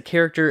America as a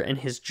character and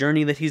his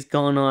journey that he's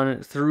gone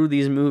on through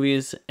these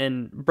movies,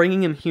 and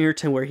bringing him here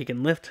to where he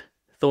can lift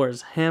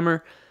Thor's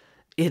hammer.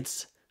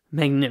 It's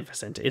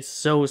magnificent. It's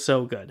so,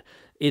 so good.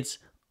 It's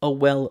a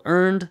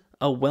well-earned,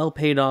 a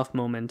well-paid-off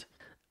moment.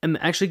 I'm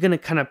actually going to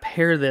kind of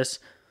pair this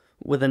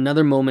with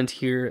another moment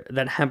here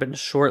that happened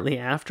shortly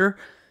after.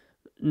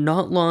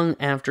 Not long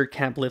after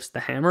Cap lifts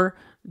the hammer,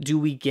 do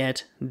we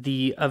get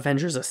the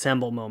Avengers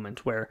Assemble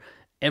moment where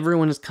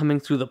everyone is coming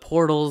through the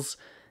portals,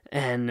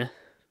 and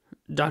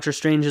Doctor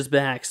Strange is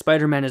back,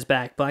 Spider-Man is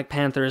back, Black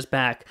Panther is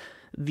back.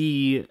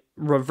 The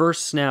reverse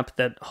snap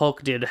that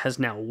Hulk did has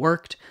now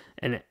worked,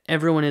 and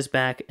everyone is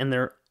back, and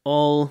they're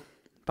all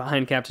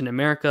behind Captain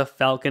America.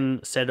 Falcon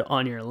said,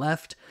 "On your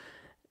left."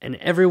 And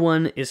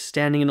everyone is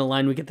standing in a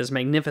line. We get this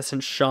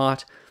magnificent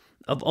shot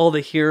of all the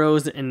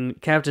heroes,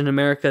 and Captain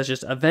America is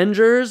just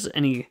Avengers,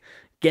 and he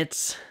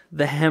gets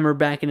the hammer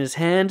back in his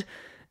hand,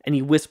 and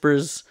he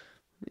whispers...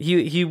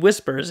 He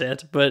whispers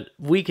it, but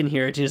we can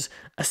hear it. He's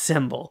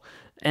assemble.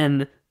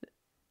 And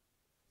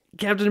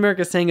Captain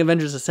America saying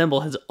Avengers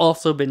Assemble has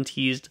also been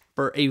teased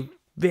for a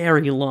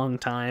very long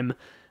time.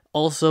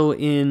 Also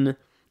in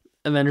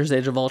Avengers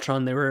Age of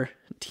Ultron, they were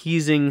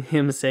teasing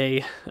him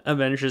say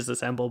Avengers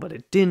Assemble, but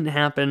it didn't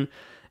happen.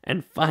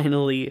 And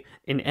finally,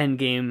 in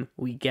Endgame,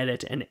 we get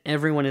it, and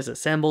everyone is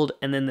assembled,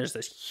 and then there's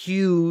this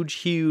huge,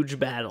 huge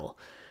battle.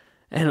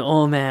 And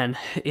oh man,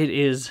 it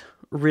is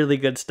really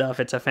good stuff.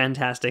 It's a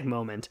fantastic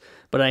moment.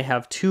 But I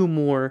have 2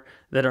 more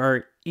that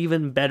are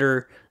even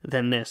better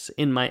than this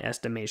in my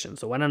estimation.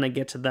 So why don't I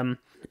get to them,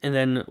 and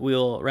then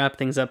we'll wrap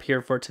things up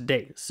here for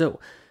today. So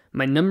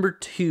my number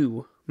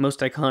 2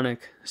 most iconic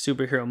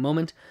superhero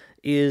moment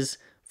is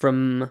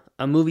from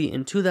a movie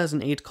in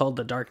 2008 called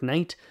The Dark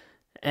Knight.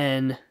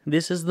 And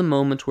this is the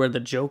moment where the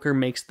Joker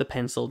makes the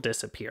pencil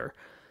disappear.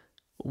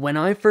 When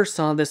I first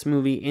saw this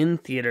movie in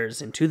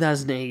theaters in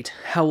 2008,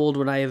 how old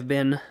would I have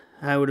been?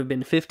 I would have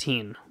been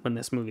 15 when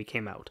this movie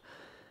came out.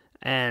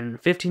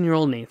 And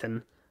 15-year-old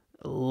Nathan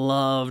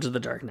loved The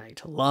Dark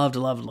Knight. Loved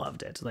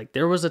it. Like,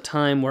 there was a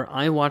time where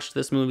I watched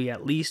this movie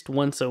at least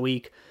once a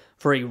week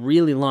for a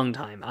really long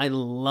time. I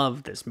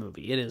love this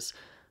movie. It is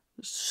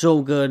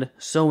so good,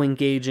 so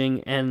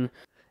engaging, and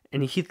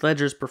Heath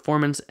Ledger's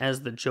performance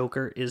as the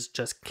Joker is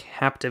just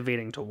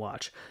captivating to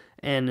watch.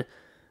 And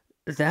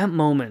that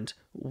moment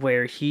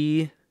where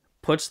he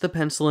puts the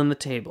pencil in the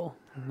table,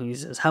 he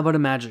says, how about a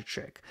magic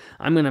trick?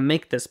 I'm going to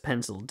make this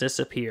pencil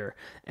disappear.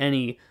 And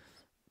he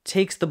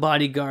takes the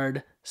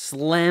bodyguard,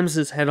 slams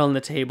his head on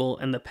the table,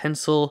 and the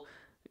pencil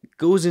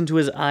goes into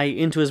his eye,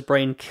 into his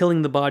brain,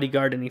 killing the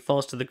bodyguard, and he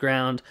falls to the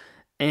ground.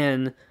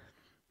 And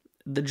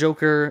the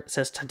Joker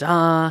says,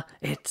 ta-da,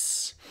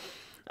 it's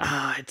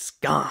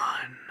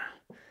gone.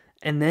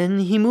 And then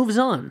he moves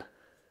on.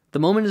 The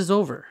moment is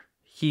over.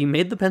 He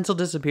made the pencil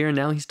disappear, and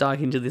now he's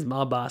talking to these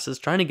mob bosses,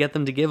 trying to get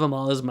them to give him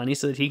all his money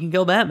so that he can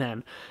kill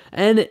Batman.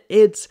 And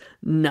it's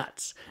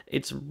nuts.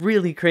 It's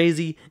really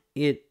crazy.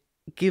 It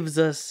gives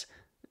us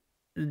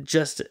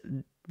just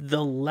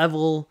the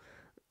level...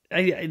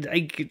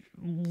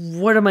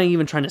 what am I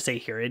even trying to say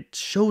here? It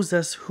shows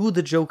us who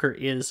the Joker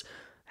is,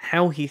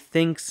 how he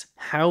thinks,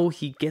 how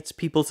he gets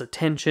people's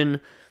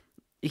attention.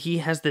 He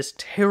has this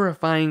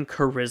terrifying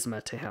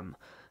charisma to him.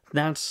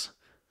 That's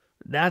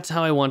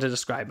how I want to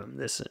describe him.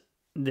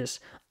 This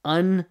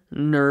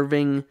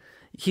unnerving...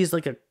 He's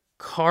like a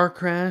car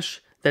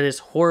crash that is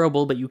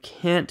horrible, but you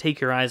can't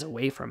take your eyes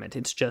away from it.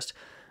 It's just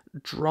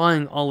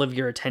drawing all of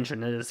your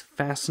attention. It is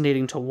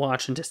fascinating to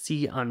watch and to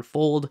see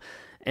unfold.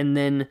 And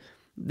then...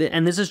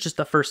 and this is just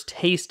the first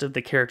taste of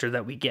the character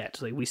that we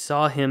get. Like, we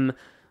saw him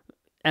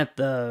at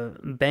the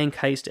bank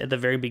heist at the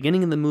very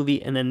beginning of the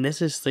movie, and then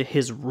this is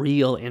his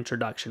real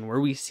introduction, where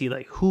we see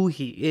like who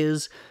he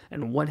is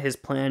and what his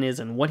plan is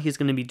and what he's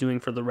going to be doing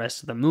for the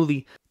rest of the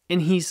movie.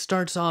 And he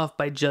starts off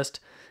by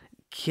just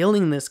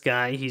killing this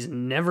guy he's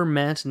never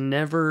met,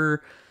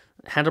 never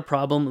had a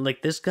problem.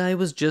 Like, this guy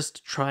was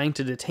just trying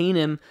to detain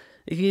him.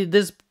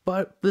 This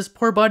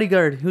poor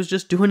bodyguard who's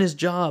just doing his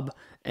job,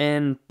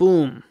 and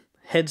boom,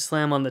 head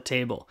slam on the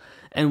table.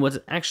 And what's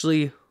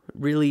actually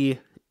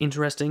really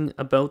interesting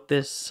about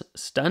this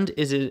stunt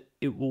is it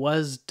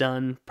was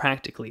done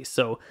practically.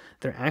 So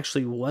there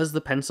actually was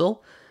the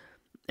pencil,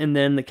 and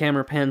then the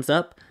camera pans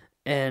up,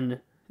 and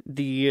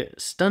the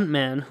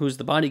stuntman, who's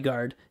the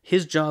bodyguard,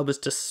 his job is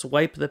to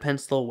swipe the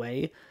pencil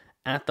away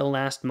at the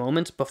last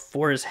moment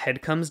before his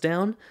head comes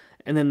down,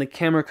 and then the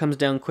camera comes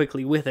down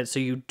quickly with it, so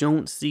you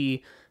don't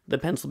see the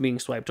pencil being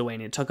swiped away.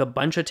 And it took a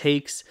bunch of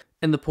takes,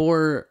 and the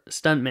poor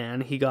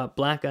stuntman, he got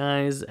black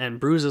eyes and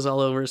bruises all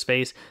over his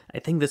face. I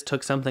think this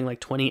took something like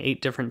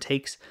 28 different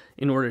takes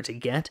in order to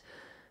get.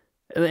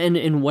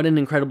 And what an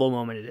incredible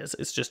moment it is.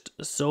 It's just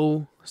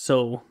so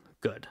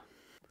good.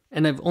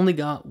 And I've only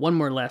got one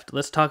more left.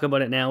 Let's talk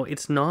about it now.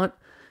 It's not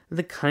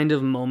the kind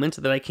of moment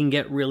that I can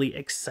get really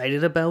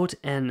excited about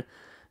and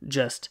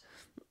just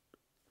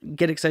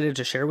get excited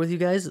to share with you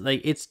guys.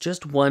 Like, it's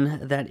just one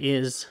that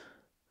is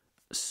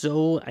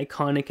so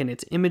iconic in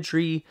its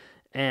imagery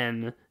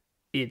and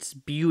its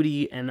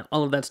beauty and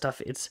all of that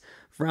stuff. It's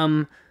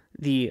from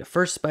the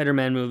first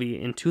Spider-Man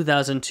movie in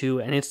 2002,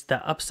 and it's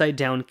the upside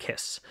down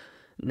kiss.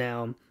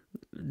 Now,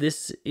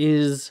 this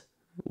is,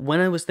 when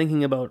I was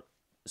thinking about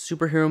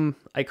superhero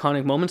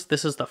iconic moments,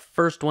 this is the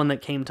first one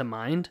that came to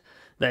mind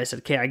that I said,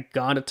 okay, I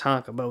gotta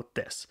talk about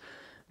this,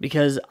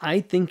 because I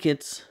think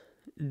it's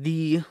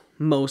the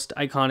most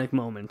iconic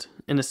moment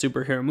in a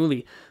superhero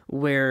movie,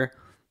 where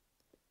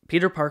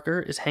Peter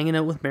Parker is hanging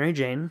out with Mary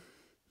Jane,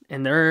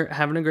 and they're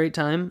having a great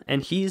time,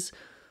 and he's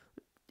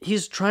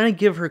trying to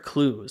give her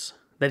clues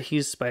that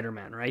he's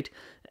Spider-Man, right?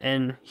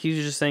 And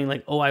he's just saying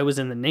like, oh, I was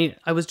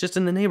just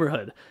in the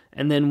neighborhood.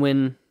 And then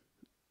when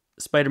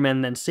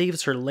Spider-Man then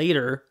saves her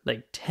later,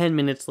 like 10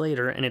 minutes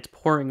later, and it's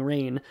pouring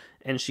rain,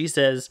 and she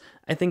says,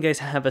 I think I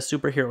have a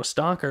superhero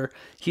stalker,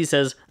 he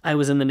says, I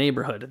was in the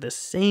neighborhood. The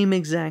same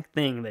exact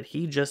thing that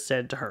he just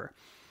said to her.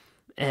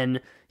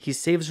 And he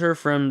saves her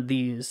from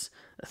these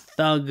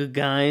thug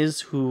guys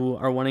who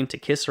are wanting to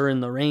kiss her in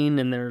the rain,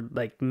 and they're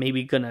like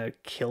maybe gonna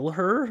kill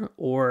her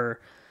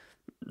or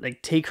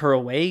like take her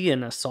away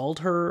and assault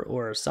her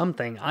or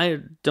something. I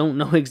don't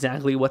know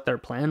exactly what their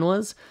plan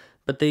was,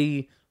 but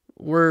they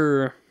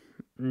were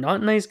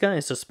not nice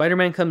guys. So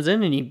Spider-Man comes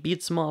in and he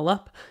beats them all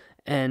up,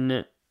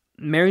 and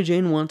Mary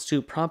Jane wants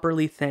to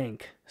properly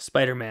thank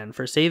Spider-Man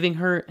for saving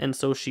her, and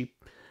so she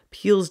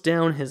peels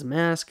down his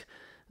mask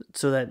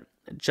so that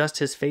just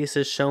his face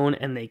is shown,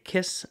 and they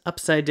kiss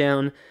upside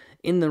down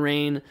in the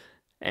rain,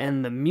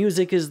 and the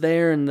music is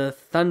there, and the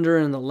thunder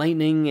and the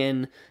lightning,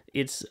 and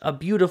it's a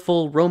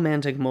beautiful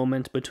romantic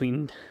moment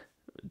between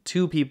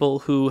two people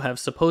who have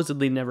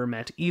supposedly never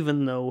met,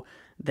 even though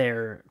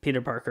they're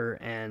Peter Parker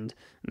and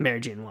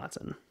Mary Jane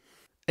Watson.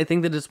 I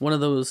think that it's one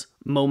of those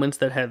moments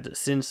that have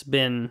since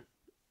been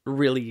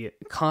really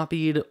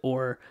copied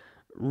or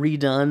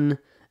redone,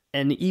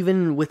 and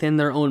even within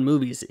their own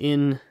movies.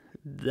 In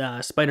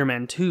the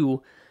Spider-Man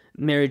 2,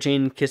 Mary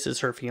Jane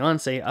kisses her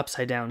fiancé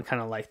upside down,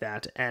 kind of like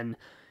that, and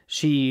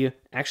she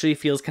actually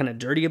feels kind of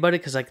dirty about it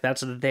because, like,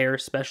 that's their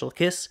special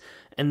kiss.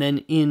 And then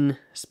in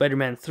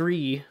Spider-Man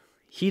 3,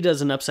 he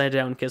does an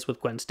upside-down kiss with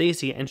Gwen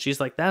Stacy, and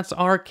she's like, that's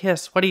our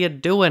kiss. What are you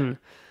doing?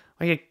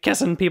 Why are you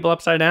kissing people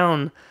upside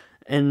down?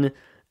 And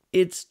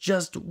it's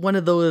just one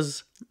of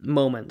those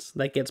moments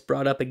that gets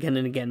brought up again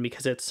and again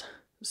because it's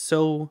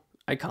so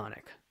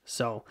iconic.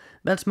 So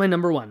that's my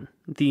number one,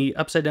 the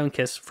upside down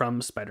kiss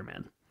from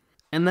Spider-Man.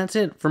 And that's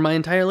it for my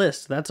entire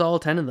list. That's all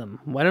 10 of them.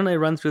 Why don't I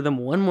run through them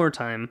one more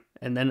time,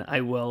 and then I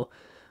will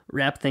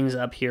wrap things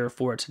up here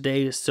for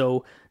today.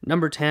 So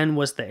number 10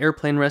 was the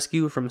airplane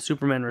rescue from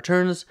Superman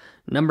Returns.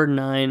 Number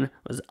 9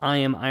 was I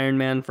Am Iron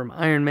Man from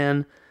Iron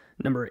Man.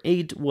 Number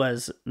 8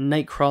 was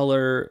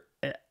Nightcrawler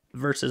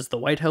versus the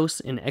White House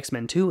in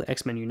X-Men 2,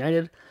 X-Men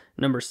United.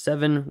 Number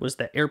 7 was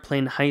the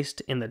airplane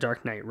heist in The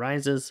Dark Knight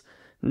Rises.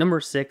 Number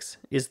 6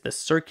 is the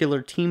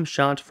circular team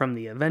shot from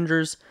The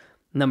Avengers.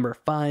 Number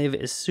 5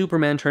 is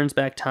Superman Turns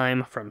Back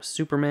Time from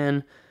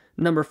Superman.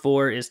 Number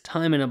 4 is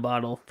Time in a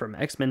Bottle from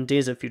X-Men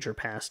Days of Future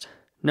Past.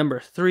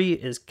 Number 3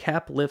 is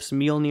Cap lifts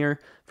Mjolnir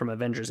from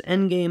Avengers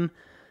Endgame.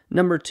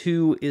 Number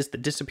 2 is the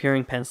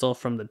disappearing pencil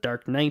from The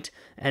Dark Knight.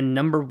 And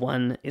number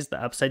 1 is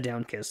the upside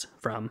down kiss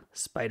from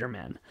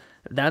Spider-Man.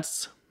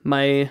 That's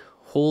my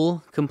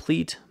whole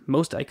complete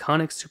most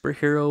iconic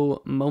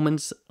superhero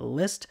moments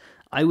list.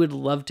 I would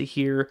love to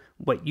hear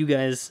what you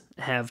guys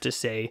have to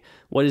say.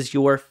 What is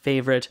your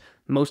favorite,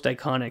 most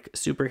iconic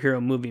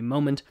superhero movie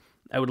moment?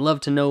 I would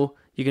love to know.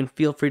 You can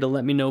feel free to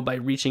let me know by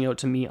reaching out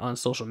to me on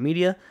social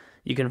media.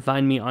 You can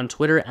find me on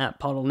Twitter at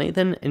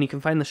PottleNathan, and you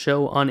can find the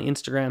show on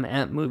Instagram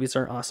at Movies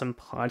Are Awesome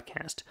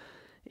Podcast.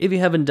 If you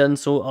haven't done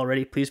so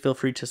already, please feel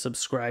free to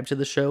subscribe to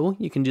the show.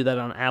 You can do that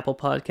on Apple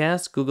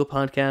Podcasts, Google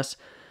Podcasts,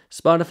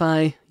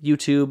 Spotify,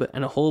 YouTube,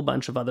 and a whole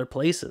bunch of other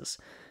places.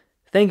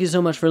 Thank you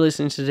so much for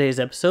listening to today's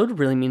episode. It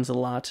really means a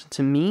lot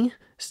to me.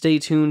 Stay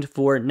tuned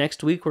for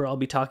next week where I'll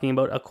be talking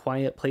about A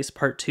Quiet Place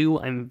Part 2.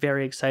 I'm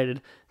very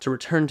excited to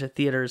return to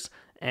theaters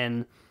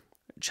and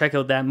check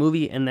out that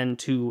movie and then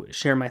to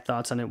share my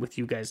thoughts on it with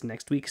you guys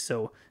next week.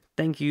 So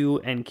thank you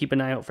and keep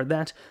an eye out for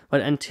that.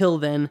 But until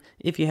then,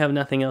 if you have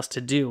nothing else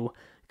to do,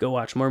 go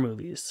watch more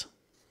movies.